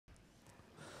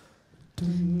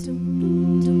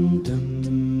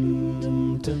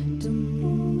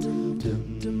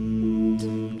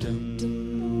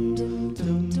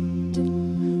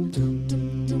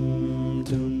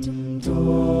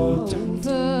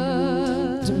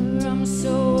I'm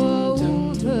so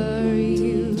over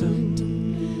you.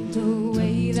 The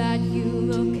way that you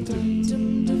look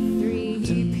in the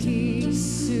three-piece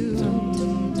suit.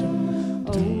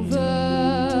 Over,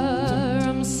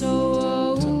 I'm so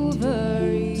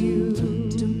over you.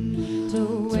 The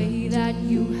way that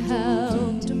you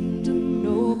helped,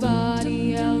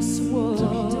 nobody else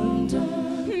would.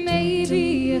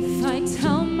 Maybe if I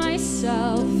tell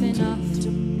myself enough,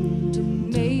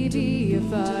 maybe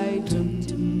if I do,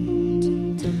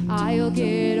 I'll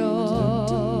get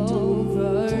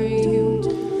over you.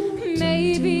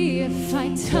 Maybe if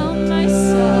I tell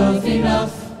myself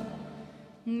enough,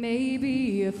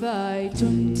 maybe if I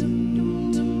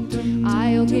do,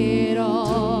 I'll get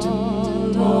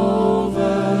all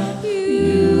over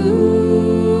you.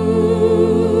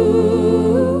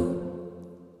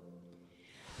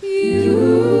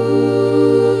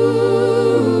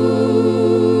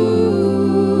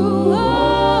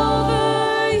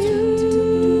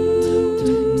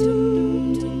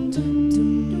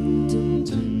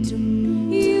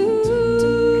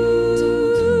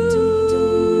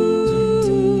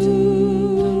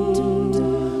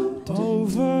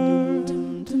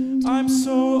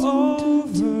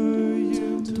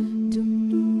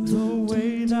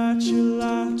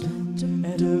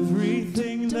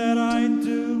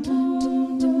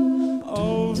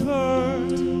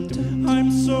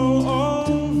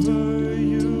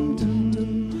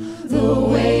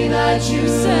 You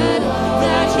said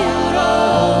that you'd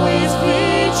always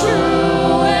be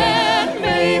true, and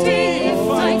maybe if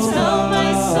I tell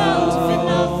myself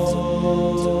enough,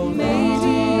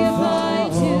 maybe if I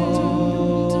do,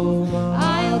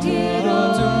 I'll get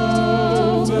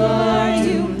over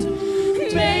you.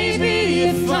 Maybe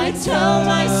if I tell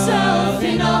myself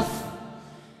enough,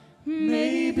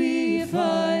 maybe if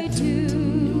I do,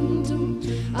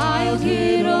 I'll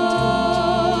get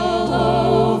all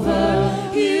over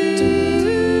you.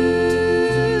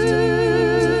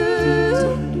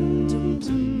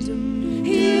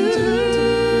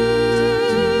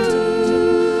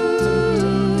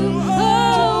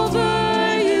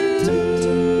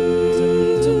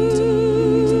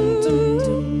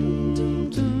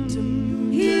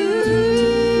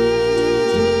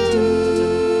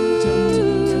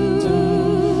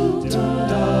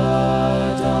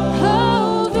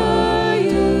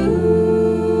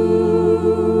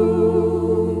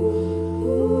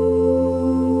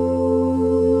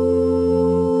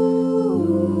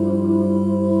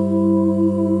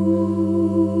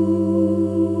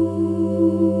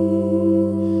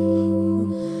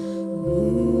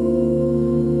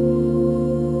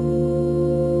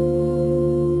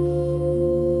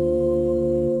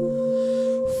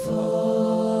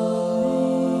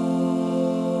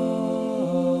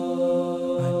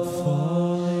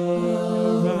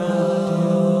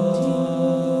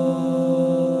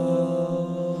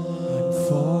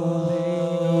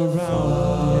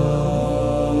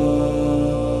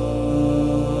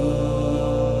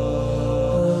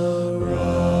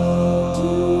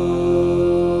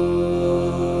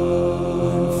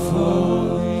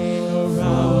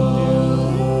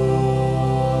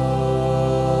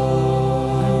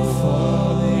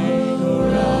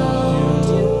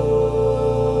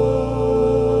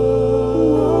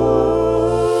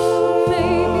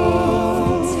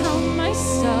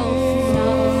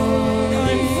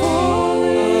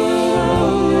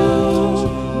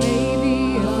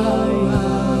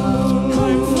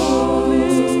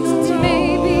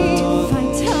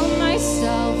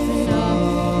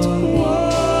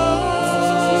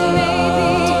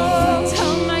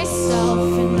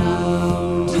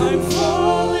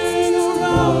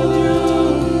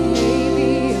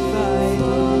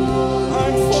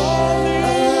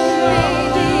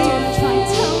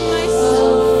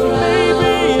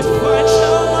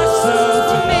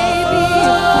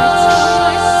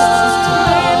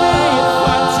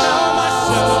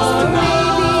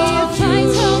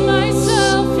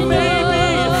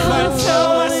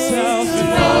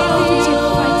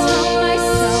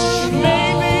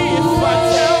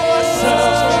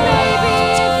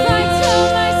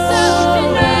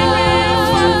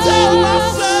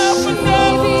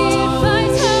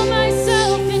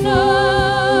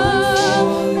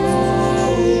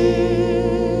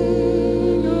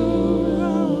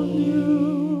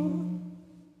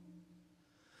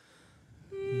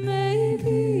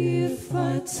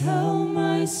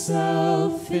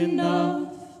 myself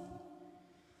enough.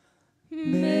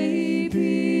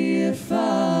 Maybe it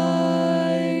far.